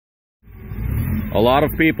A lot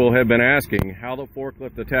of people have been asking how the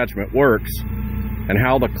forklift attachment works and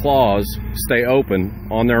how the claws stay open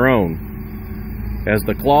on their own. As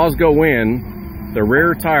the claws go in, the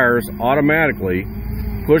rear tires automatically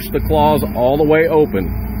push the claws all the way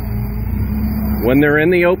open. When they're in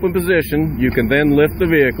the open position, you can then lift the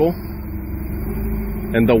vehicle,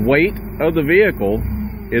 and the weight of the vehicle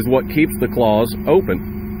is what keeps the claws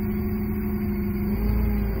open.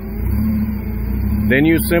 Then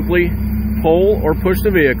you simply pull or push the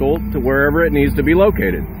vehicle to wherever it needs to be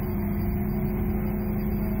located.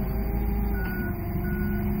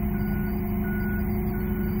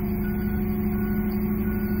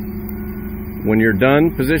 When you're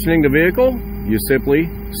done positioning the vehicle, you simply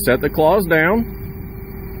set the claws down,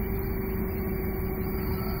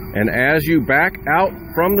 and as you back out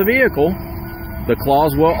from the vehicle, the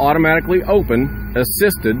claws will automatically open,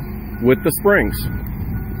 assisted with the springs.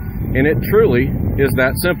 And it truly is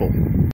that simple.